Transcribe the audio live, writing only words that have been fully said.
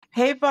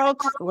Hey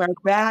folks, we're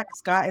back.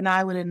 Scott and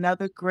I with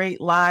another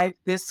great live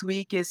this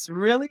week. It's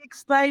really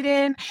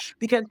exciting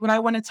because what I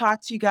want to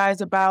talk to you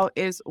guys about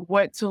is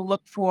what to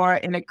look for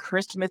in a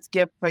Christmas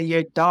gift for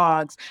your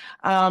dogs.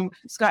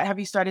 Scott, have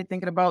you started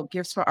thinking about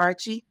gifts for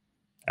Archie?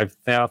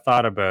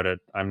 Thought about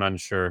it. I'm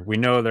unsure. We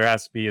know there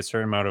has to be a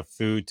certain amount of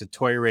food to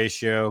toy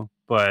ratio,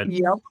 but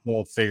Yep.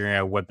 we'll figuring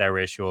out what that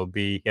ratio will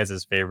be. He has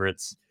his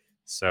favorites.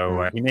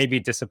 So he may be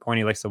disappointed.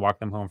 He likes to walk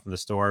them home from the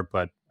store,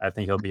 but I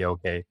think he'll be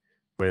okay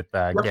with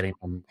getting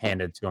them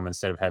handed to him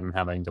instead of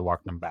having to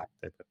walk them back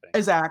type of thing.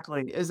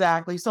 Exactly,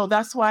 exactly. So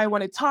that's why I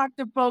want to talk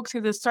to folks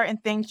because there's certain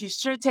things you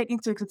should take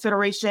into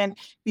consideration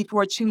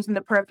before choosing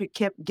the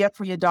perfect gift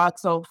for your dog.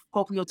 So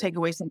hopefully you'll take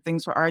away some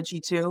things for Archie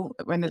too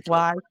when For it's sure.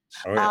 live.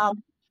 Oh, yeah.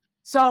 Um,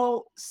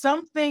 so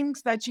some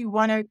things that you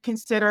want to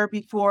consider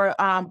before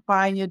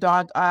buying your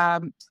dog,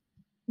 a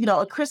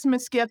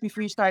Christmas gift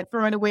before you start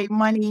throwing away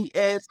money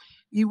is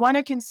you want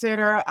to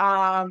consider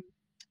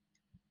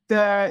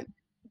the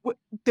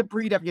the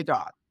breed of your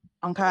dog.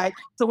 Okay.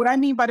 So what I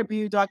mean by the breed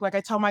of your dog, like I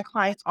tell my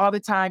clients all the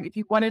time, if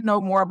you want to know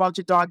more about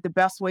your dog, the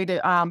best way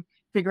to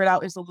figure it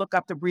out is to look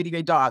up the breed of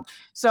your dog.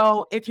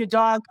 So if your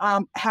dog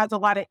has a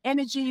lot of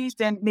energies,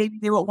 then maybe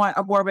they would want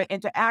a more of an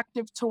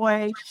interactive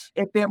toy.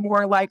 If they're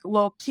more like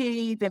low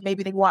key, then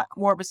maybe they want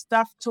more of a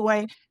stuffed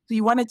toy. So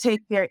you want to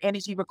take their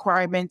energy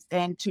requirements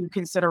into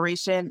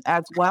consideration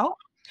as well.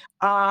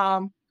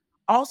 Um,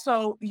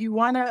 Also, you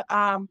want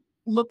to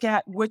look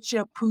at what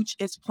your pooch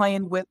is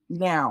playing with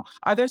now.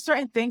 Are there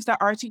certain things that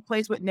Archie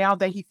plays with now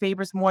that he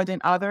favors more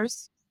than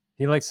others?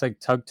 He likes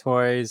like tug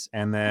toys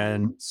and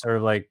then sort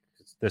of like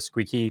the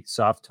squeaky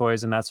soft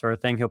toys and that sort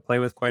of thing. He'll play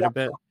with quite a Yep.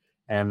 bit.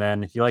 And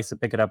then he likes to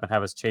pick it up and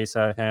have us chase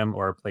at him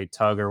or play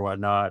tug or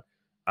whatnot.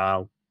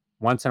 Uh,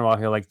 Once in a while,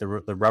 he'll like the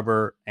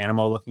rubber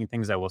animal looking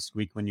things that will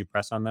squeak when you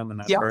press on them and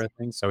that Yep. sort of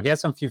thing. So he has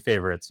some few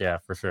favorites. Yeah,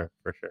 for sure.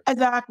 For sure.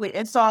 Exactly.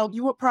 And so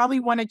you would probably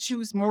want to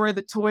choose more of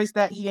the toys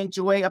that he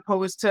enjoy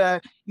opposed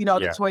to, the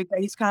Yeah. toys that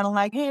he's kind of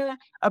like,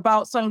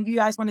 about. So you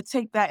guys want to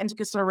take that into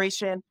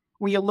consideration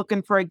when you're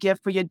looking for a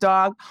gift for your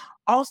dog.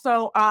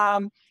 Also,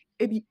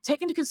 if you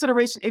take into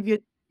consideration if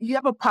you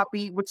have a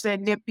puppy, which they're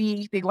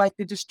nippy, they like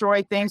to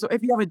destroy things, or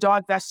if you have a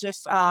dog that's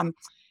just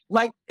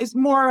like is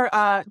more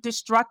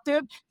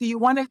destructive, do you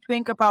want to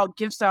think about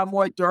gifts that are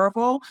more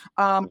durable?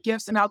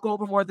 Gifts, and I'll go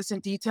over more of this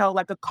in detail,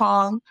 like a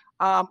Kong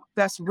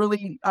that's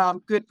really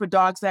good for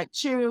dogs that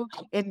chew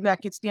and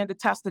that can stand the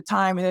test of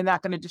time and they're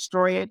not going to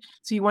destroy it.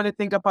 So you want to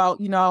think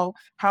about,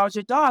 how's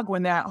your dog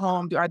when they're at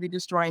home? Are they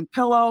destroying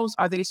pillows?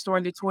 Are they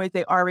destroying the toys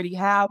they already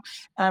have?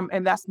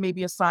 And that's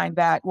maybe a sign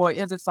that, well, it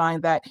is a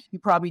sign that you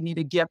probably need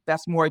a gift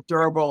that's more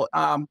durable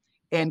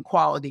in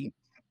quality.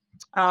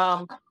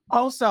 Um,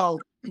 Also,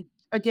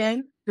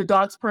 again, the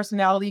dog's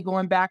personality,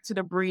 going back to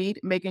the breed,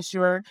 making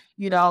sure,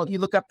 you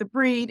look up the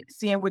breed,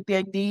 seeing what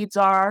their needs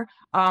are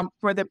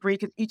for the breed,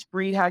 because each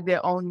breed has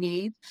their own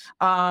needs.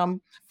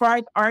 For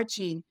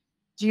Archie,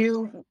 do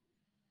you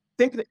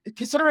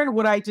considering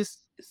what I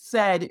just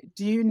said,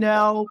 do you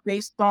know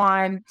based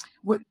on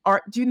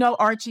do you know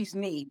Archie's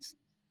needs?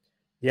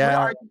 What are Yeah.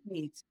 Archie's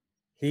needs?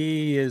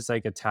 He is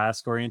like a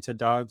task oriented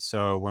dog.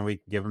 So when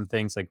we give him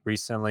things like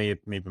recently,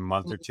 maybe a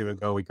month or two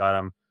ago, we got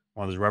him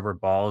one of those rubber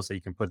balls that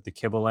you can put the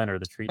kibble in or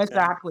the treats in.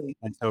 Exactly.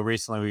 And so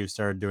recently we've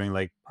started doing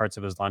like parts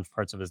of his lunch,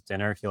 parts of his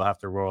dinner. He'll have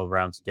to roll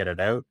around to get it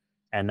out.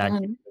 And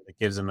Mhm. that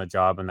gives him a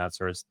job and that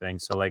sort of thing.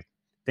 So like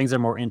things are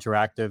more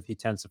interactive. He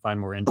tends to find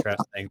more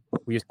interesting.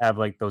 We used to have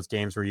like those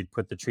games where you'd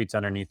put the treats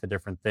underneath the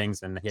different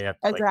things and he had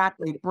to like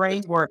Exactly.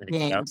 Brain work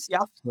figure it out. games.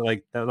 Yep. So,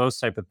 like, those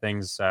type of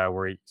things,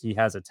 where he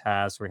has a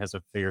task, where he has to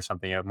figure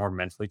something out, more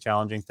mentally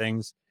challenging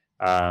things,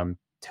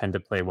 tend to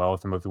play well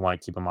with him if we wanna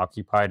keep him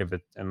occupied, if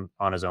it's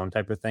on his own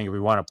type of thing. If we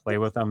wanna play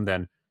with him,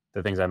 then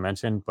the things I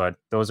mentioned, but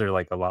those are,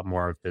 like, a lot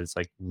more of his,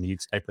 like,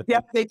 needs type of thing.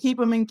 Yep, they keep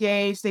him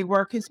engaged, they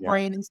work his Yeah.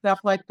 brain and stuff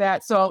like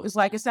that, so it's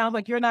like, it sounds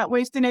like you're not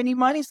wasting any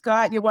money,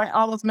 Scott, you want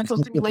all those mental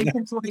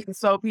stimulations,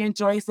 so if he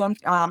enjoys them,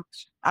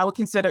 I would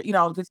consider,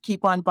 just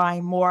keep on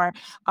buying more.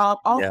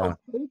 Also Yeah.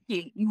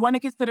 safety, you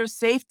wanna consider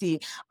safety,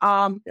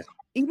 um, Yeah.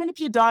 even if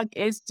your dog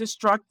is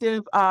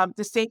destructive,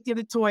 the safety of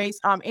the toys,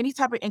 any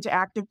type of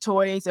interactive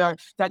toys or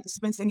that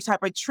dispense any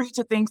type of treats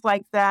or things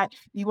like that,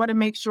 you wanna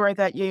make sure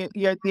that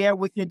you're there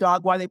with your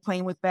dog while they're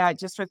playing with that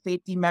just for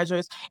safety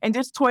measures. And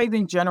just toys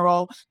in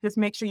general, just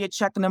make sure you're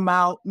checking them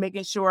out,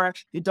 making sure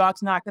your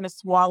dog's not going to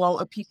swallow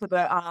a piece of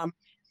the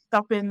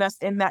stuff that's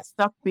in that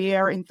stuffed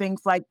bear and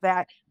things like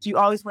that. So you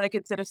always want to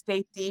consider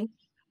safety.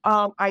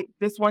 I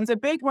This one's a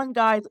big one,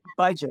 guys.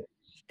 Budget.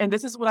 And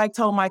this is what I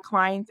tell my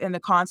clients in the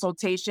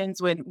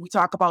consultations when we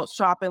talk about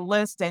shopping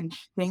lists and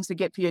things to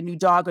get for your new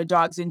dog or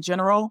dogs in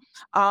general.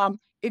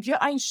 If you're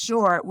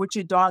unsure what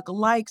your dog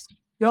likes,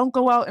 Don't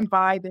go out and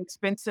buy the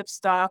expensive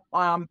stuff.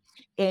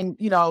 And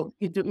you'll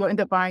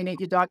end up buying it.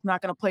 Your dog's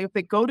not going to play with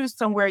it. Go to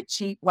somewhere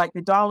cheap, like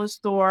the dollar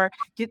store.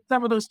 Get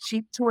some of those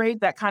cheap toys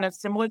that kind of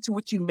similar to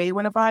what you may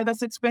want to buy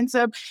that's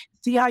expensive.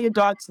 See how your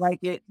dogs like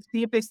it.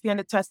 See if they stand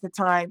the test of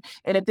time.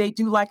 And if they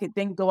do like it,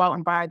 then go out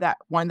and buy that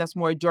one that's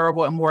more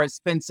durable and more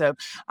expensive.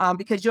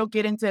 Because you'll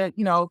get into,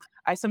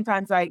 I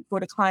sometimes like go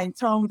to clients'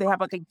 home, they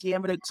have like a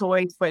gamut of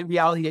toys, but in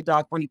reality, the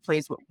dog only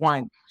plays with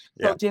one.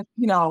 Yeah. So just,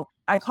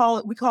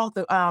 we call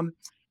it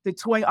the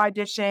toy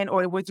audition,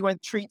 or we're doing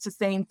treats, the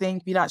same thing.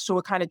 If you're not sure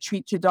what kind of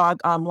treat your dog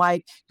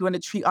like, doing a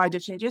treat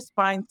audition, just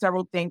find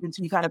several things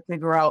until you kind of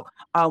figure out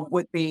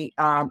what they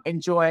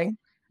enjoy.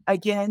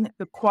 Again,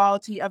 the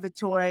quality of the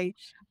toy.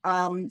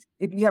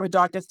 If you have a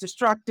dog that's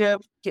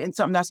destructive, getting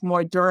something that's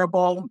more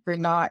durable, they're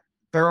not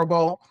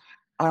durable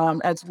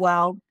as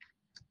well.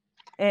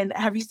 And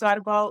have you thought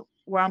about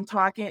where I'm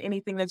talking,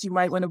 anything that you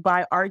might want to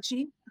buy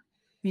Archie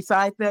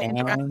besides the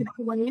interactive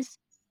Um, toys?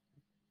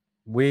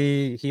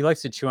 he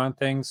likes to chew on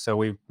things, so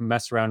we've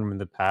messed around in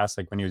the past,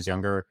 like when he was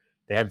younger.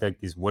 They have like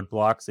these wood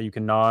blocks that you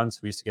can gnaw on, so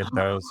we used to get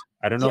those.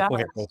 I don't know if Yeah. we'll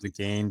hit those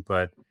again,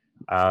 but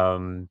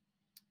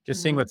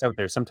just seeing Mhm. what's out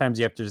there. Sometimes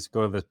you have to just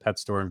go to the pet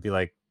store and be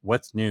like,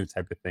 "What's new?"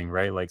 type of thing,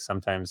 right? Like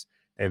sometimes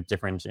they have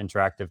different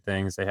interactive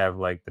things. They have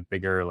like the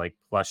bigger like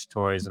plush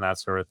toys and that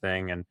sort of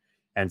thing,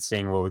 and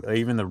seeing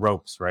even the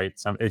ropes, right?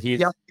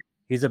 Yep.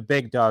 He's a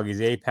big dog. He's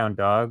an 8-pound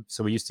dog,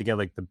 so we used to get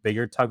like the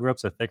bigger tug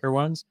ropes, the thicker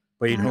ones.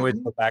 But you'd always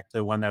Mhm. go back to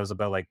the one that was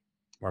about like,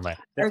 where am I?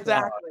 This long,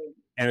 Exactly.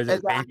 and it was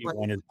his baby Exactly.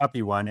 one, his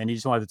puppy one, and he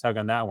just wanted to tug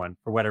on that one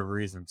for whatever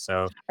reason.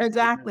 So,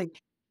 Exactly.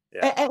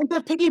 yeah, And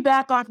to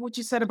piggyback off what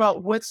you said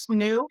about what's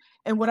new,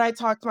 and what I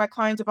talk to my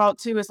clients about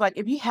too, is like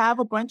if you have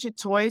a bunch of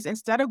toys,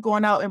 instead of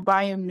going out and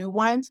buying new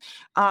ones,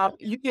 yeah,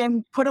 you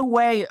can put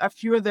away a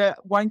few of the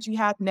ones you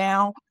have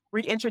now,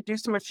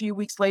 reintroduce them a few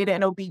weeks later,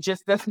 and it'll be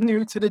just as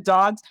new to the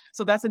dogs.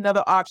 So that's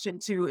another option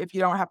too, if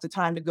you don't have the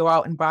time to go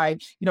out and buy,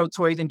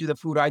 toys and do the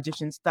food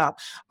audition stuff.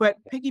 But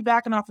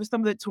piggybacking off of some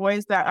of the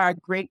toys that are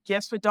great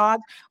gifts for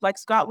dogs, like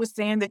Scott was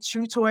saying, the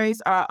chew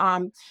toys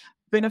are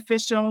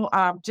beneficial.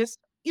 Just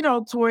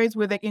toys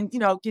where they can,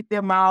 get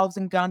their mouths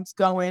and guns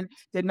going.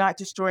 They're not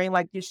destroying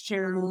like your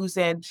shoes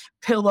and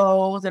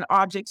pillows and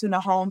objects in the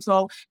home.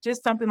 So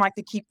just something like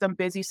to keep them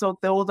busy. So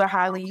those are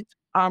highly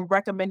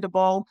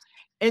recommendable.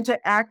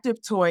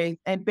 Interactive toys.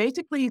 And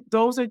basically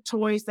those are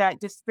toys that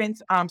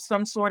dispense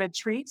some sort of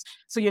treats.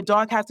 So your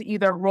dog has to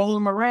either roll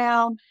them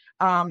around,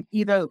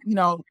 either,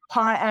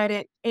 paw at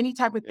it, any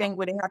type of yeah, thing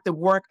where they have to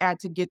work at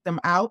to get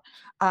them out.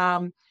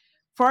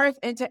 Far as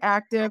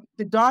interactive,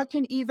 the dog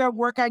can either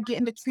work at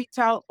getting the treats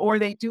out, or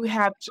they do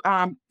have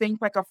things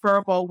like a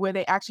fur bowl where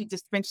they actually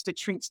dispense the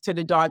treats to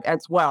the dog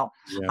as well.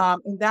 yeah,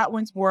 And that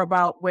one's more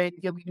about when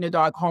you're leaving the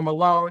dog home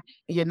alone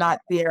and you're not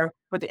there.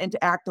 But the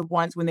interactive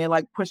ones, when they're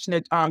like pushing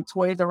the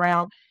toys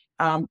around,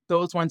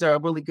 those ones are a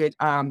really good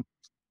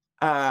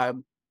uh,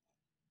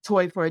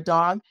 toy for a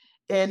dog.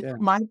 And yeah.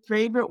 my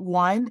favorite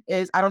one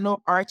is, I don't know if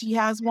Archie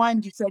has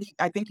one.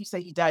 I think you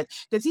said he does.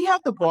 Does he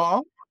have the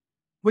ball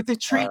with the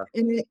treat Uh,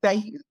 in it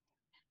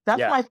that's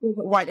yeah, my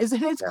favorite one. Is it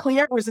his yeah.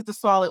 clear or is it the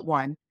solid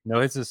one? No,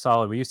 it's a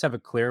solid. We used to have a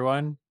clear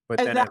one, but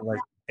Is then that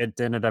it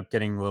ended up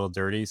getting a little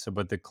dirty. So,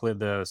 but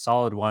the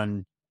solid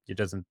one, it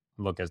doesn't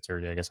look as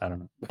dirty. I guess I don't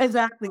know.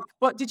 exactly.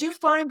 But did you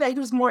find that he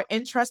was more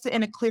interested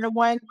in a clear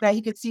one, that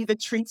he could see the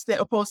treats that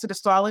opposed to the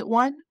solid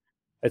one?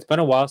 It's been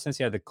a while since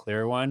he had the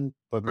clear one,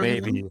 but Mhm.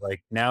 maybe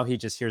like now he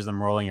just hears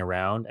them rolling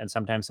around, and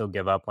sometimes he'll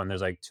give up when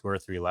there's like two or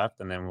three left,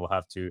 and then we'll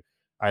have to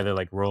either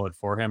like roll it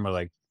for him or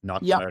like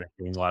knock them Yep, out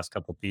in the last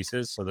couple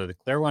pieces. So the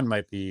clear one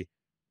might be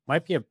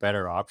a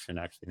better option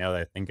actually. Now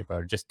that I think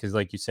about it, just because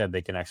like you said,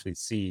 they can actually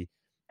see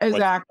what's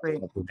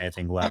exactly.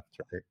 anything left.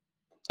 Right?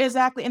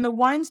 Exactly, and the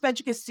ones that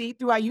you can see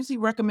through, I usually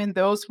recommend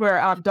those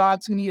for,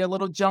 dogs who need a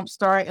little jump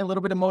start and a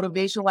little bit of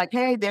motivation, like,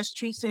 "Hey, there's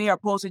treats in here,"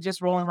 opposed to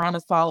just rolling around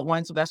a solid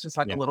one, so that's just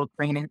like a Yeah. little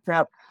training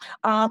prep.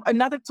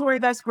 Another toy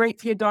that's great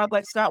for your dog,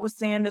 like Scott was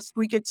saying, the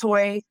squeaker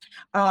toys,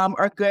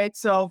 are good,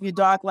 so if your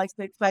dog likes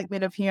the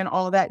excitement of hearing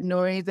all of that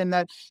noise and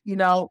the,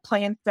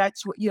 playing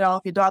fetch,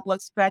 if your dog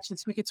loves fetch, the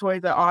squeaker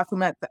toys are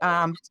awesome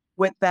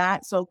with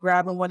that, so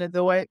grabbing one of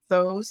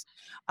those.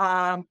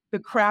 The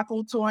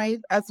crackle toys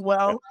as Yeah.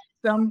 well.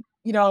 Some,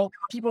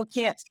 people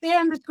can't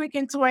stand the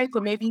squeaking toy, so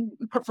maybe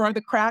you prefer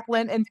the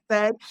crackling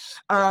instead.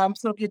 Yeah.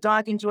 So if your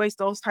dog enjoys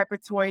those type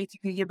of toys, you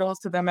can give those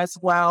to them as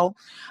well.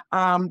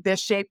 They're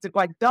shaped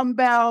like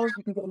dumbbells.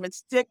 You can get them in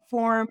stick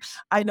form.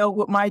 I know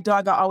with my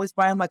dog, I always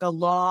buy him like a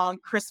long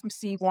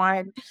Christmassy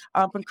one.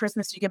 For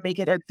Christmas, you can make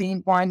it a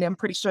themed one. I'm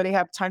pretty sure they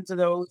have tons of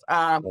those.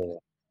 Yeah.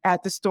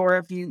 At the store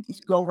if you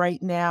go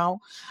right now.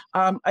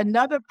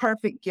 Another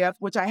perfect gift,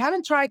 which I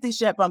haven't tried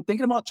this yet, but I'm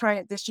thinking about trying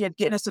it this year,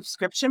 getting a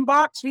subscription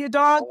box for your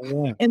dog.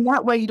 Oh, yeah. And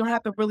that way you don't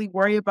have to really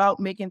worry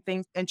about making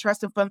things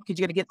interesting for them because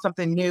you're gonna get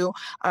something new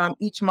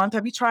each month.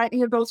 Have you tried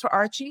any of those for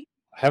Archie?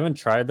 I haven't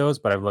tried those,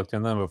 but I've looked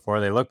in them before.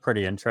 They look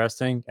pretty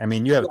interesting. I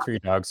mean, you have Yeah. 3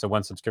 dogs, so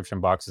one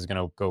subscription box is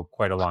gonna go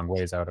quite a long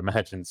ways, I would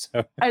imagine.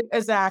 So,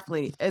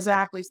 Exactly,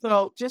 exactly.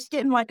 So just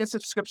getting like a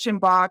subscription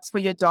box for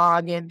your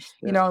dog and,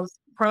 yeah.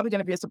 probably going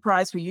to be a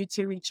surprise for you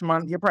too each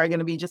month. You're probably going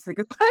to be just like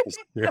excited.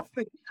 Yeah.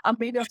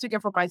 Maybe I'm speaking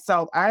for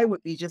myself. I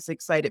would be just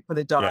excited for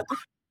the Yeah. dog.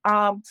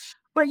 Um,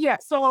 but yeah,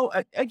 so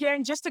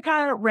again, just to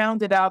kind of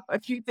round it up, a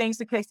few things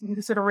to take into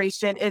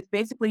consideration is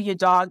basically your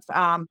dog's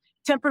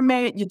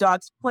temperament, your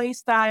dog's play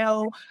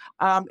style.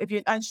 If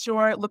you're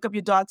unsure, look up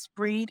your dog's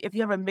breed. If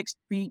you have a mixed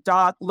breed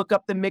dog, look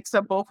up the mix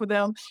of both of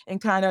them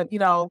and kind of,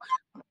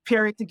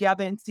 pair it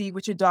together and see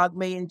what your dog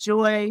may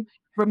enjoy.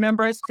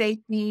 Remember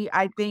safety.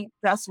 I think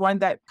that's one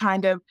that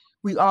kind of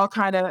we all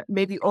kind of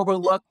maybe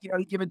overlook. You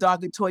give a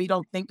dog a toy, you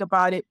don't think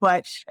about it,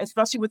 but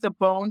especially with the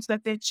bones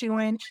that they're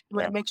chewing, you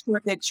want Yeah. to make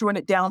sure they're chewing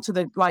it down to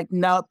the like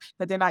nub,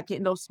 that they're not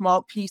getting those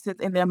small pieces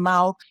in their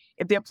mouth.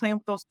 If they're playing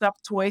with those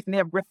stuffed toys and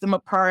they've ripped them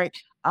apart,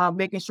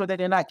 making sure that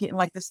they're not getting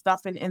like the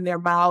stuff in their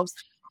mouths.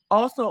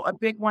 Also, a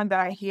big one that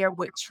I hear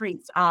with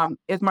treats,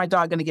 is my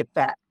dog going to get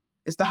fat?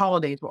 It's the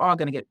holidays. We're all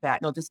going to get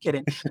fat. No, just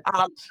kidding.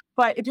 Um,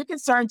 but if you're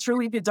concerned,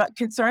 truly, if you're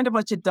concerned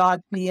about your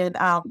dog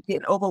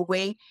getting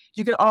overweight,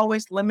 you can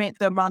always limit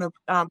the amount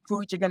of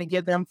food you're going to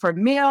give them for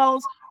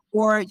meals,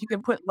 or you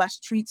can put less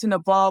treats in the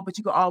bowl, but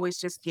you can always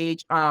just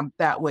gauge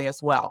that way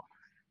as well.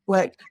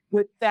 But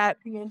with that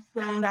being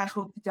said, I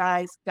hope you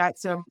guys got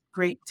some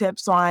great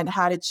tips on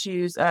how to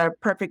choose a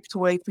perfect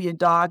toy for your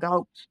dog. I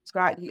hope,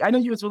 Scott, I know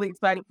you was really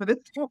excited for this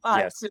one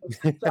Yes. too. So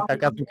I I hope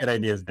got you some good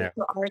ideas there.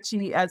 for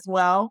Archie as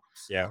well.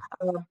 Yeah.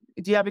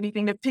 Do you have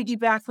anything to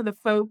piggyback for the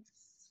folks?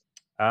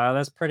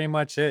 That's pretty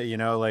much it.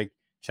 Like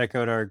check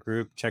out our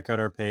group, check out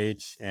our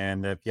page.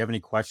 And if you have any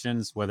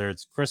questions, whether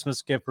it's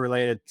Christmas gift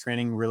related,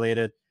 training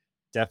related,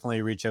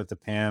 definitely reach out to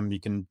Pam. You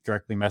can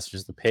directly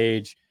message the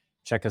page.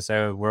 Check us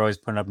out. We're always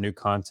putting up new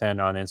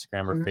content on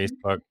Instagram or Mhm.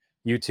 Facebook,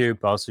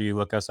 YouTube. Also, you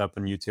look us up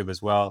on YouTube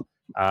as well.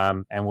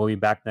 And we'll be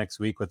back next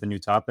week with a new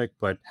topic.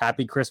 But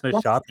happy Christmas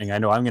Yes, shopping. I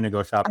know I'm going to go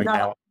I shopping know.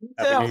 now. Me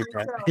Happy too. New Me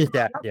Year. too.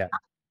 Yeah, yeah.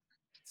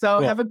 So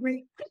Cool. have a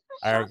great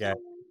All right, guys.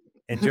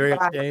 Enjoy your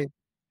Bye. day.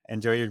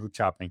 Enjoy your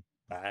shopping.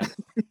 Bye.